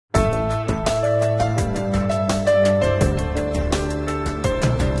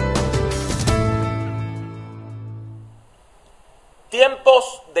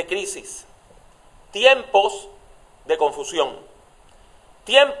de crisis, tiempos de confusión,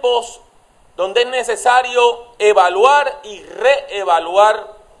 tiempos donde es necesario evaluar y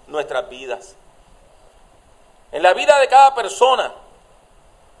reevaluar nuestras vidas. En la vida de cada persona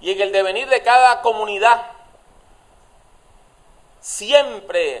y en el devenir de cada comunidad,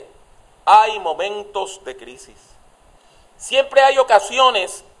 siempre hay momentos de crisis. Siempre hay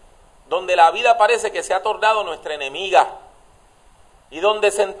ocasiones donde la vida parece que se ha tornado nuestra enemiga y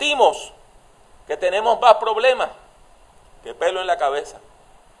donde sentimos que tenemos más problemas que pelo en la cabeza.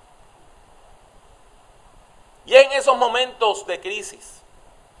 Y en esos momentos de crisis,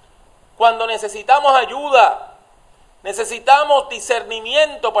 cuando necesitamos ayuda, necesitamos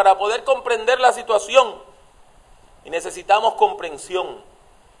discernimiento para poder comprender la situación y necesitamos comprensión,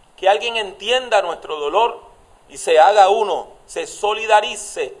 que alguien entienda nuestro dolor y se haga uno, se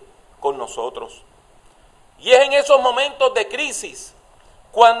solidarice con nosotros. Y es en esos momentos de crisis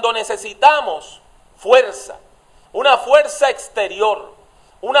cuando necesitamos fuerza, una fuerza exterior,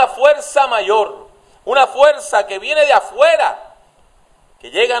 una fuerza mayor, una fuerza que viene de afuera,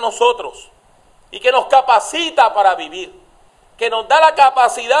 que llega a nosotros y que nos capacita para vivir, que nos da la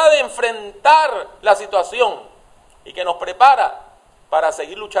capacidad de enfrentar la situación y que nos prepara para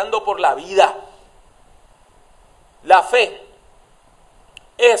seguir luchando por la vida. La fe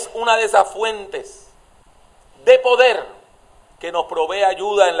es una de esas fuentes de poder que nos provee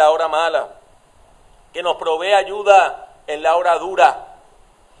ayuda en la hora mala, que nos provee ayuda en la hora dura,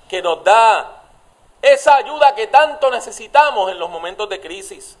 que nos da esa ayuda que tanto necesitamos en los momentos de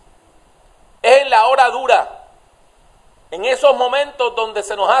crisis. Es en la hora dura, en esos momentos donde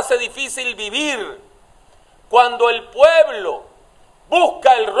se nos hace difícil vivir, cuando el pueblo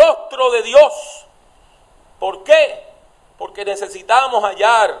busca el rostro de Dios. ¿Por qué? Porque necesitamos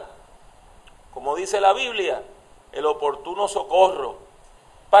hallar, como dice la Biblia, el oportuno socorro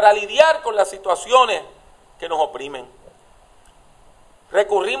para lidiar con las situaciones que nos oprimen.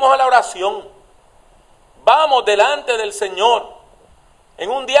 Recurrimos a la oración, vamos delante del Señor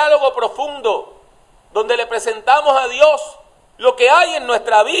en un diálogo profundo donde le presentamos a Dios lo que hay en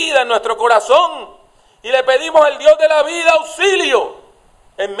nuestra vida, en nuestro corazón, y le pedimos al Dios de la vida auxilio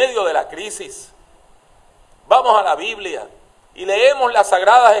en medio de la crisis. Vamos a la Biblia y leemos las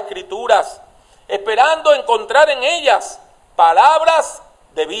Sagradas Escrituras, esperando encontrar en ellas palabras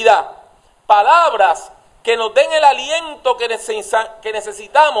de vida, palabras que nos den el aliento que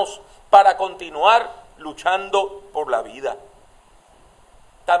necesitamos para continuar luchando por la vida.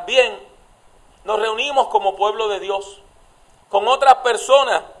 También nos reunimos como pueblo de Dios con otras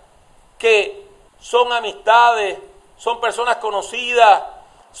personas que son amistades, son personas conocidas,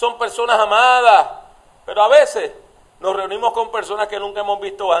 son personas amadas, pero a veces nos reunimos con personas que nunca hemos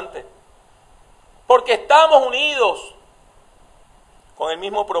visto antes, porque estamos unidos con el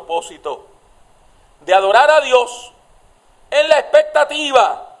mismo propósito de adorar a Dios en la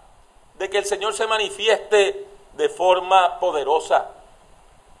expectativa de que el Señor se manifieste de forma poderosa.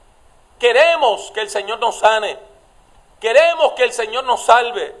 Queremos que el Señor nos sane, queremos que el Señor nos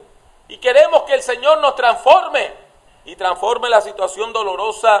salve y queremos que el Señor nos transforme y transforme la situación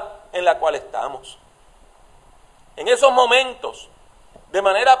dolorosa en la cual estamos. En esos momentos, de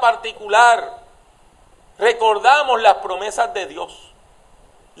manera particular, recordamos las promesas de Dios,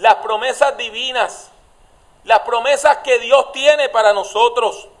 las promesas divinas, las promesas que Dios tiene para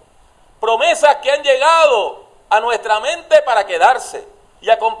nosotros, promesas que han llegado a nuestra mente para quedarse y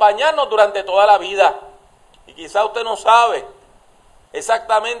acompañarnos durante toda la vida. Y quizá usted no sabe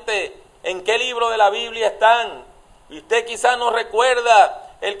exactamente en qué libro de la Biblia están, y usted quizá no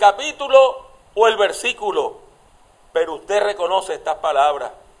recuerda el capítulo o el versículo, pero usted reconoce estas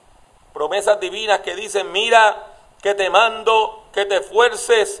palabras, promesas divinas que dicen: mira que te mando que te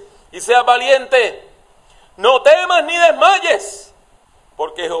esfuerces y seas valiente, no temas ni desmayes,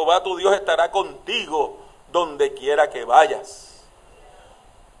 porque Jehová tu Dios estará contigo donde quiera que vayas.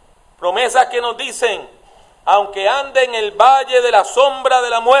 Promesas que nos dicen: aunque ande en el valle de la sombra de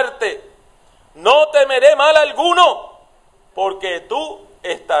la muerte, no temeré mal alguno, porque tú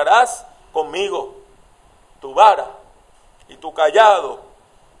estarás conmigo. Tu vara y tu cayado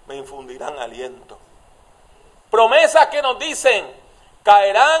me infundirán aliento. Promesas que nos dicen: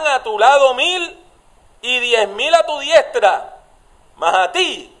 caerán a tu lado 1000 y 10,000 a tu diestra, mas a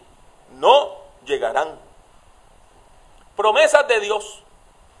ti no llegarán. Promesas de Dios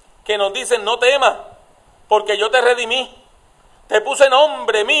que nos dicen: no temas, porque yo te redimí, te puse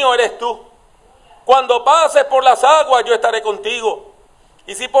nombre, mío eres tú. Cuando pases por las aguas, yo estaré contigo,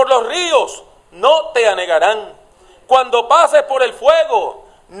 y si por los ríos, no te anegarán. Cuando pases por el fuego,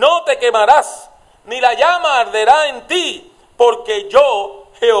 no te quemarás, ni la llama arderá en ti, porque yo,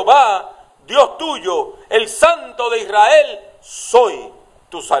 Jehová, Dios tuyo, el Santo de Israel, soy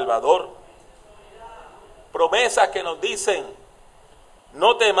tu Salvador. Promesas que nos dicen: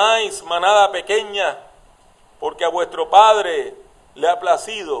 no temáis, manada pequeña, porque a vuestro Padre le ha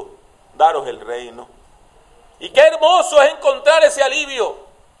placido daros el reino. Y qué hermoso es encontrar ese alivio,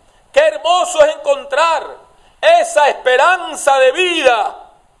 qué hermoso es encontrar esa esperanza de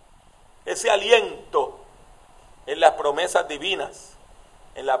vida, ese aliento en las promesas divinas,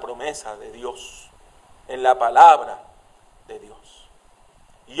 en la promesa de Dios, en la palabra de Dios.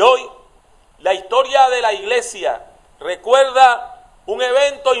 Y hoy la historia de la iglesia recuerda un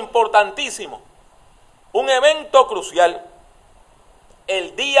evento importantísimo, un evento crucial,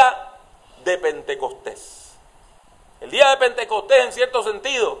 el día de Pentecostés. El día de Pentecostés, en cierto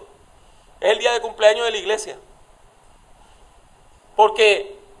sentido, es el día de cumpleaños de la iglesia.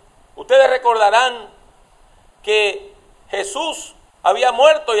 Porque ustedes recordarán que Jesús había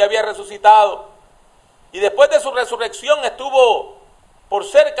muerto y había resucitado. Y después de su resurrección estuvo por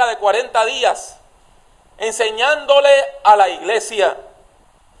cerca de 40 días enseñándole a la iglesia,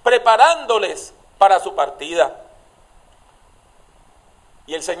 preparándoles para su partida.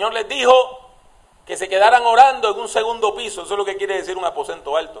 Y el Señor les dijo que se quedaran orando en un segundo piso, eso es lo que quiere decir un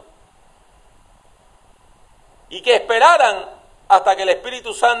aposento alto. Y que esperaran hasta que el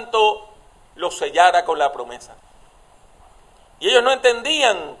Espíritu Santo los sellara con la promesa. Y ellos no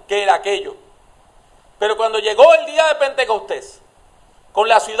entendían qué era aquello. Pero cuando llegó el día de Pentecostés, con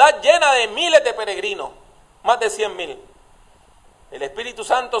la ciudad llena de miles de peregrinos, más de 100,000, el Espíritu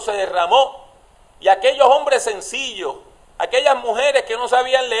Santo se derramó y aquellos hombres sencillos, aquellas mujeres que no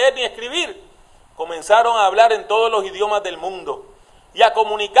sabían leer ni escribir, comenzaron a hablar en todos los idiomas del mundo y a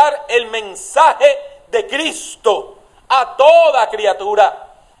comunicar el mensaje de Cristo a toda criatura.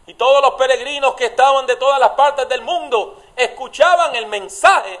 Y todos los peregrinos que estaban de todas las partes del mundo escuchaban el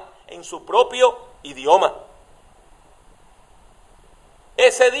mensaje en su propio idioma.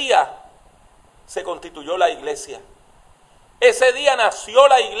 Ese día se constituyó la iglesia. Ese día nació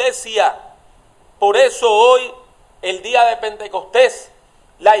la iglesia. Por eso hoy, el día de Pentecostés,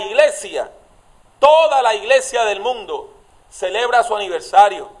 la iglesia, toda la iglesia del mundo, celebra su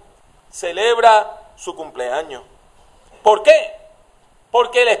aniversario, celebra su cumpleaños. ¿Por qué?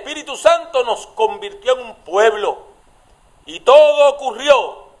 Porque el Espíritu Santo nos convirtió en un pueblo. Y todo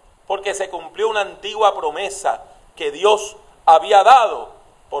ocurrió porque se cumplió una antigua promesa que Dios había dado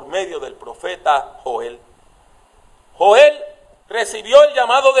por medio del profeta Joel. Joel recibió el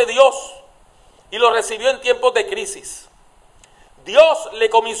llamado de Dios y lo recibió en tiempos de crisis. Dios le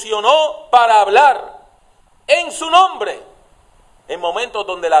comisionó para hablar en su nombre en momentos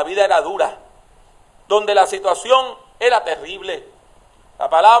donde la vida era dura, donde la situación era terrible. La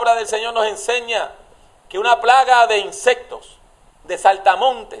palabra del Señor nos enseña que una plaga de insectos, de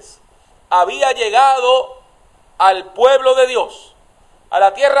saltamontes, había llegado al pueblo de Dios, a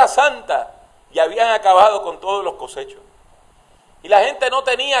la tierra santa, y habían acabado con todos los cosechos. Y la gente no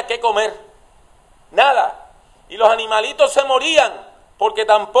tenía qué comer, nada. Y los animalitos se morían porque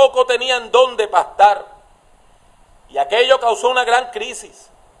tampoco tenían dónde pastar. Y aquello causó una gran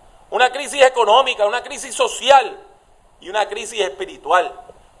crisis económica, una crisis social y una crisis espiritual.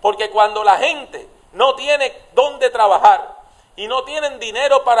 Porque cuando la gente no tiene dónde trabajar y no tienen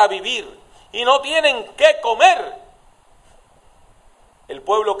dinero para vivir y no tienen qué comer, el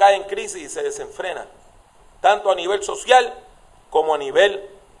pueblo cae en crisis y se desenfrena, tanto a nivel social como a nivel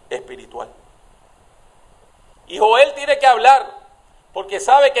espiritual. Y Joel tiene que hablar, porque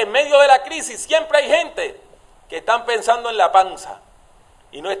sabe que en medio de la crisis siempre hay gente que están pensando en la panza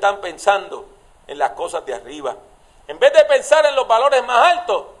y no están pensando en las cosas de arriba. En vez de pensar en los valores más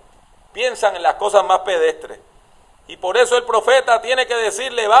altos, piensan en las cosas más pedestres. Y por eso el profeta tiene que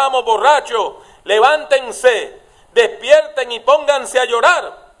decirle: vamos, borrachos, levántense, despierten y pónganse a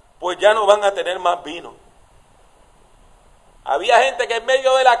llorar, pues ya no van a tener más vino. Había gente que en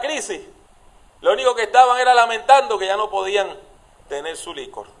medio de la crisis, lo único que estaban era lamentando que ya no podían tener su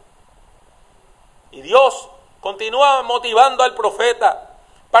licor. Y Dios continúa motivando al profeta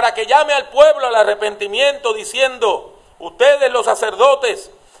para que llame al pueblo al arrepentimiento, diciendo: ustedes, los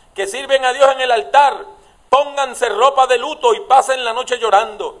sacerdotes que sirven a Dios en el altar, pónganse ropa de luto y pasen la noche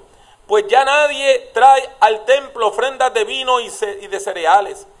llorando, pues ya nadie trae al templo ofrendas de vino y de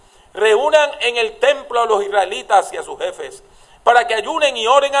cereales. Reúnan en el templo a los israelitas y a sus jefes, para que ayunen y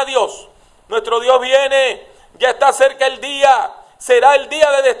oren a Dios. Nuestro Dios viene, ya está cerca el día, será el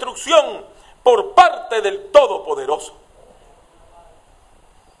día de destrucción por parte del Todopoderoso.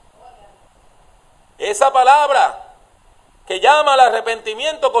 Esa palabra que llama al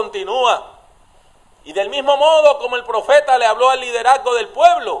arrepentimiento continúa. Y del mismo modo como el profeta le habló al liderazgo del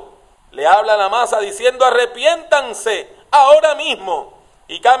pueblo, le habla a la masa diciendo: arrepiéntanse ahora mismo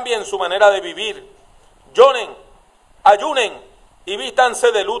y cambien su manera de vivir. Lloren, ayunen y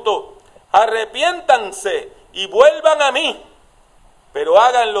vístanse de luto. Arrepiéntanse y vuelvan a mí, pero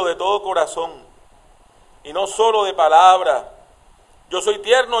háganlo de todo corazón y no solo de palabra. Yo soy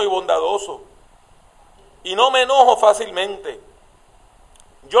tierno y bondadoso y no me enojo fácilmente.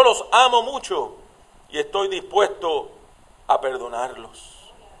 Yo los amo mucho y estoy dispuesto a perdonarlos.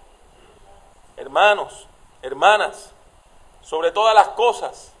 Hermanos, hermanas, sobre todas las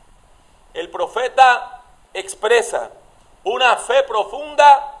cosas, el profeta expresa una fe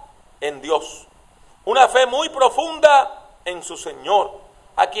profunda en Dios, una fe muy profunda en su Señor,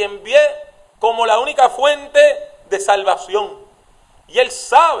 a quien ve como la única fuente de salvación. Y él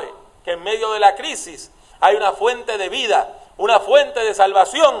sabe que en medio de la crisis hay una fuente de vida, una fuente de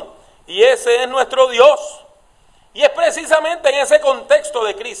salvación, y ese es nuestro Dios. Y es precisamente en ese contexto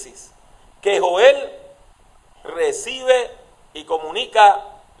de crisis que Joel recibe y comunica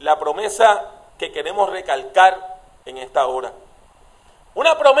la promesa que queremos recalcar en esta hora.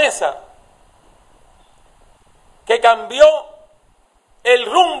 Una promesa que cambió el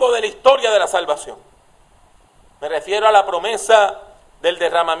rumbo de la historia de la salvación. Me refiero a la promesa del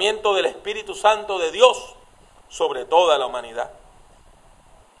derramamiento del Espíritu Santo de Dios sobre toda la humanidad.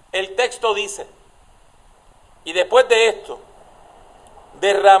 El texto dice: y después de esto,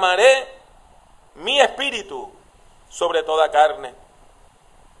 derramaré mi espíritu sobre toda carne,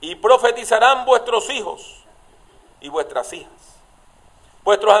 y profetizarán vuestros hijos y vuestras hijas.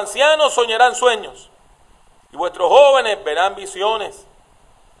 Vuestros ancianos soñarán sueños, y vuestros jóvenes verán visiones.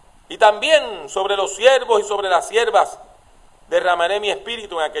 Y también sobre los siervos y sobre las siervas derramaré mi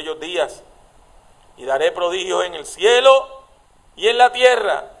espíritu en aquellos días, y daré prodigios en el cielo y en la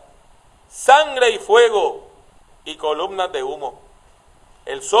tierra, sangre y fuego y columnas de humo.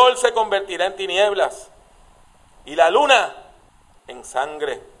 El sol se convertirá en tinieblas y la luna en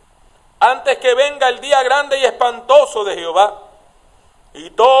sangre, antes que venga el día grande y espantoso de Jehová. Y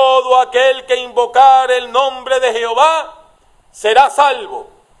todo aquel que invocare el nombre de Jehová será salvo,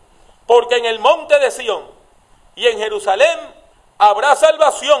 porque en el monte de Sión y en Jerusalén habrá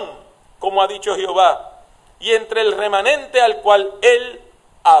salvación, como ha dicho Jehová, y entre el remanente al cual él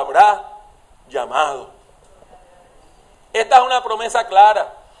habrá llamado. Esta es una promesa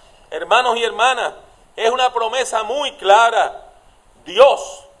clara, hermanos y hermanas, es una promesa muy clara.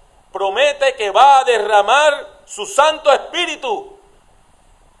 Dios promete que va a derramar su Santo Espíritu,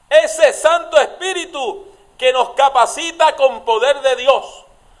 ese Santo Espíritu que nos capacita con poder de Dios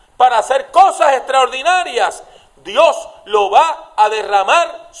para hacer cosas extraordinarias. Dios lo va a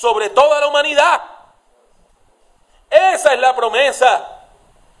derramar sobre toda la humanidad. Esa es la promesa.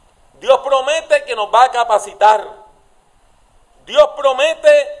 Dios promete que nos va a capacitar. Dios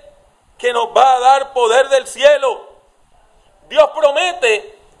promete que nos va a dar poder del cielo. Dios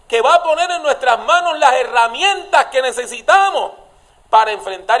promete que va a poner en nuestras manos las herramientas que necesitamos para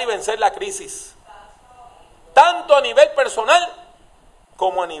enfrentar y vencer la crisis, tanto a nivel personal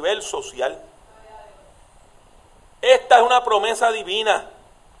como a nivel social. Esta es una promesa divina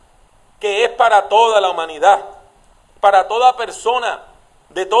que es para toda la humanidad, para toda persona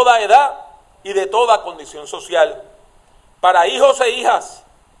de toda edad y de toda condición social, para hijos e hijas,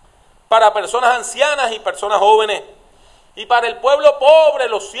 para personas ancianas y personas jóvenes, y para el pueblo pobre,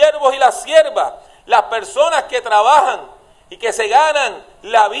 los siervos y las siervas, las personas que trabajan y que se ganan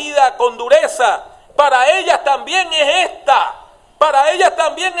la vida con dureza. Para ellas también es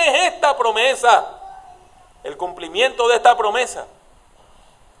esta promesa. El cumplimiento de esta promesa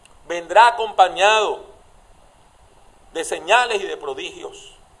vendrá acompañado de señales y de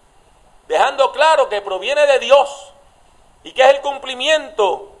prodigios, dejando claro que proviene de Dios y que es el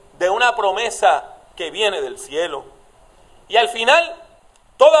cumplimiento de una promesa que viene del cielo. Y al final,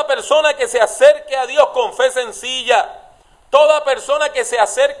 toda persona que se acerque a Dios con fe sencilla, toda persona que se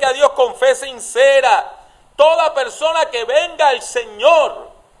acerque a Dios con fe sincera, toda persona que venga al Señor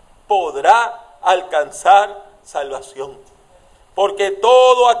podrá alcanzar salvación. Porque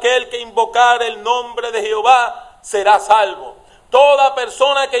todo aquel que invocar el nombre de Jehová será salvo. Toda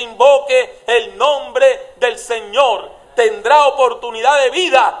persona que invoque el nombre del Señor tendrá oportunidad de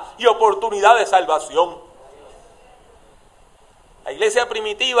vida y oportunidad de salvación. La iglesia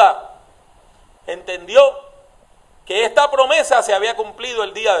primitiva entendió que esta promesa se había cumplido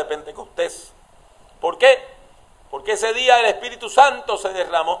el día de Pentecostés. ¿Por qué? Porque ese día el Espíritu Santo se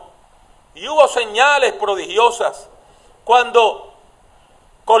derramó y hubo señales prodigiosas cuando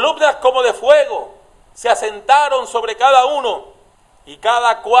columnas como de fuego se asentaron sobre cada uno y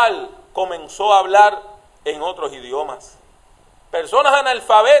cada cual comenzó a hablar en otros idiomas. Personas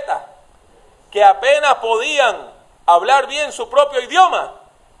analfabetas que apenas podían hablar bien su propio idioma,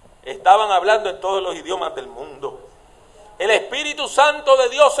 estaban hablando en todos los idiomas del mundo. El Espíritu Santo de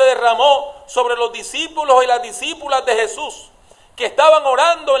Dios se derramó sobre los discípulos y las discípulas de Jesús, que estaban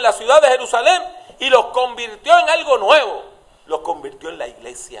orando en la ciudad de Jerusalén, y los convirtió en algo nuevo, los convirtió en la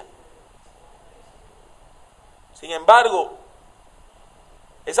iglesia. Sin embargo,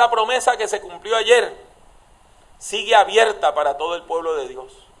 esa promesa que se cumplió ayer sigue abierta para todo el pueblo de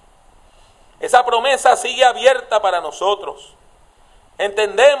Dios. Esa promesa sigue abierta para nosotros.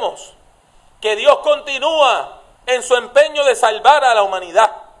 Entendemos que Dios continúa en su empeño de salvar a la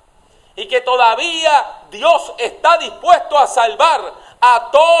humanidad y que todavía Dios está dispuesto a salvar a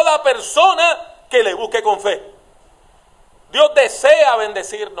toda persona que le busque con fe. Dios desea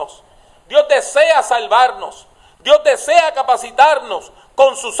bendecirnos, Dios desea salvarnos, Dios desea capacitarnos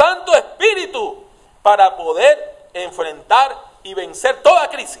con su Santo Espíritu para poder enfrentar y vencer toda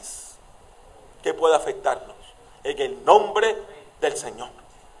crisis que pueda afectarnos, en el nombre del Señor.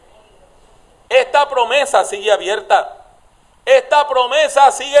 Esta promesa sigue abierta, esta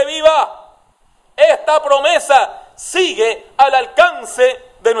promesa sigue viva, esta promesa sigue al alcance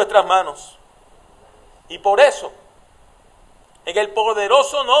de nuestras manos. Y por eso, en el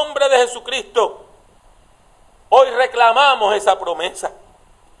poderoso nombre de Jesucristo, hoy reclamamos esa promesa.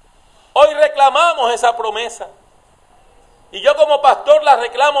 Hoy reclamamos esa promesa. Y yo como pastor la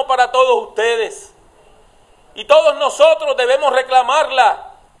reclamo para todos ustedes. Y todos nosotros debemos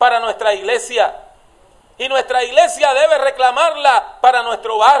reclamarla para nuestra iglesia. Y nuestra iglesia debe reclamarla para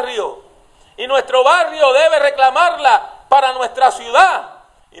nuestro barrio. Y nuestro barrio debe reclamarla para nuestra ciudad.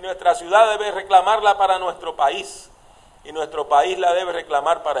 Y nuestra ciudad debe reclamarla para nuestro país. Y nuestro país la debe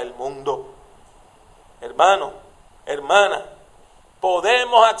reclamar para el mundo. Hermano, hermana,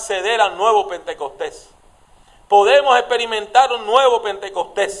 podemos acceder al nuevo Pentecostés. Podemos experimentar un nuevo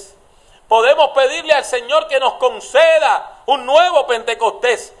Pentecostés. Podemos pedirle al Señor que nos conceda un nuevo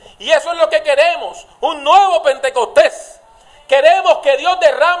Pentecostés. Y eso es lo que queremos, un nuevo Pentecostés. Queremos que Dios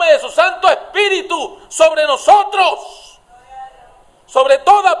derrame de su Santo Espíritu sobre nosotros, sobre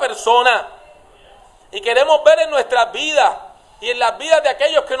toda persona. Y queremos ver en nuestras vidas y en las vidas de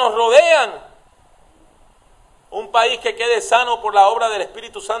aquellos que nos rodean un país que quede sano por la obra del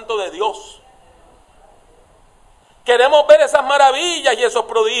Espíritu Santo de Dios. Queremos ver esas maravillas y esos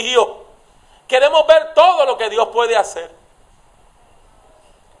prodigios. Queremos ver todo lo que Dios puede hacer.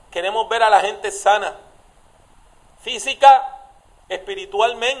 Queremos ver a la gente sana, física,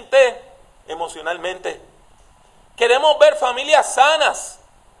 espiritualmente, emocionalmente. Queremos ver familias sanas,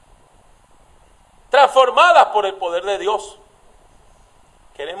 transformadas por el poder de Dios.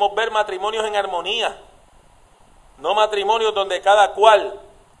 Queremos ver matrimonios en armonía, no matrimonios donde cada cual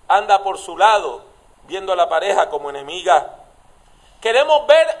anda por su lado, viendo a la pareja como enemiga. Queremos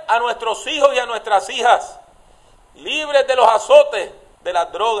ver a nuestros hijos y a nuestras hijas libres de los azotes, de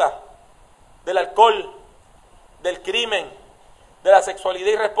las drogas, del alcohol, del crimen, de la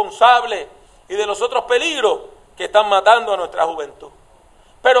sexualidad irresponsable y de los otros peligros que están matando a nuestra juventud.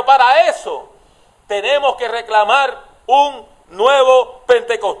 Pero para eso tenemos que reclamar un nuevo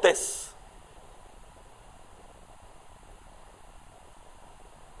Pentecostés.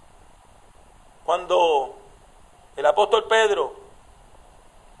 Cuando el apóstol Pedro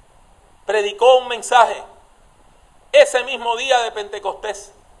predicó un mensaje ese mismo día de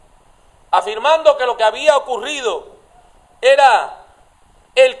Pentecostés, afirmando que lo que había ocurrido era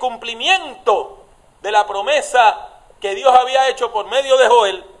el cumplimiento de la promesa que Dios había hecho por medio de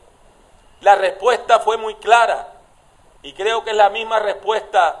Joel, la respuesta fue muy clara y creo que es la misma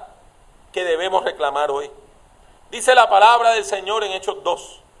respuesta que debemos reclamar hoy. Dice la palabra del Señor en Hechos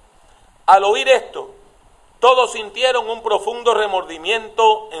 2. Al oír esto, todos sintieron un profundo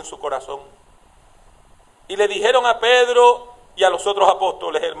remordimiento en su corazón. Y le dijeron a Pedro y a los otros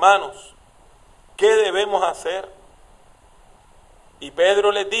apóstoles: hermanos, ¿qué debemos hacer? Y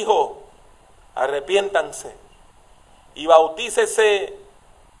Pedro les dijo: arrepiéntanse y bautícense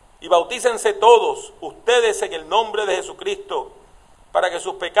todos ustedes en el nombre de Jesucristo, para que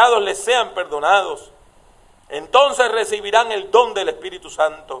sus pecados les sean perdonados. Entonces recibirán el don del Espíritu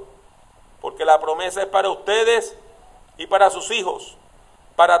Santo, porque la promesa es para ustedes y para sus hijos,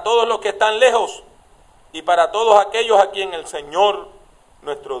 para todos los que están lejos y para todos aquellos a quien el Señor,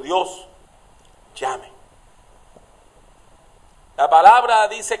 nuestro Dios, llame. La palabra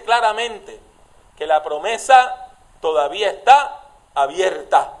dice claramente que la promesa todavía está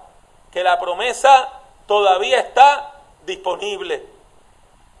abierta, que la promesa todavía está disponible.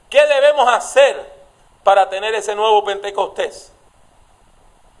 ¿Qué debemos hacer para tener ese nuevo Pentecostés?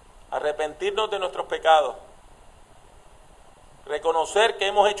 arrepentirnos de nuestros pecados, reconocer que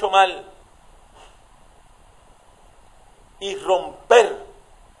hemos hecho mal y romper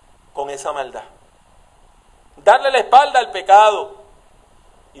con esa maldad. Darle la espalda al pecado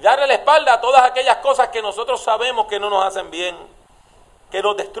y darle la espalda a todas aquellas cosas que nosotros sabemos que no nos hacen bien, que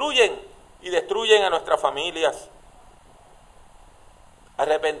nos destruyen y destruyen a nuestras familias.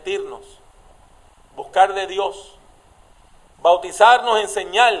 Arrepentirnos, buscar de Dios, bautizarnos en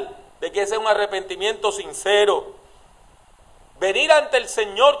señal de que ese es un arrepentimiento sincero, venir ante el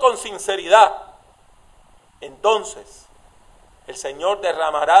Señor con sinceridad. Entonces el Señor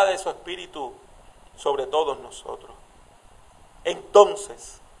derramará de su Espíritu sobre todos nosotros.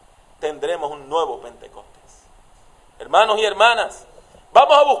 Entonces tendremos un nuevo Pentecostés. Hermanos y hermanas,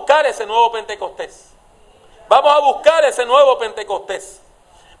 vamos a buscar ese nuevo Pentecostés. Vamos a buscar ese nuevo Pentecostés.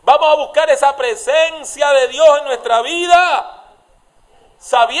 Vamos a buscar esa presencia de Dios en nuestra vida,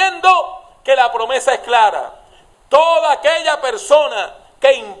 sabiendo que la promesa es clara. Toda aquella persona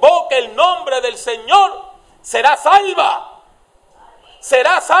que invoque el nombre del Señor será salva.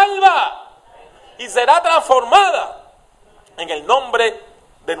 Será salva y será transformada en el nombre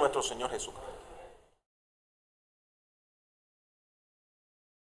de nuestro Señor Jesucristo.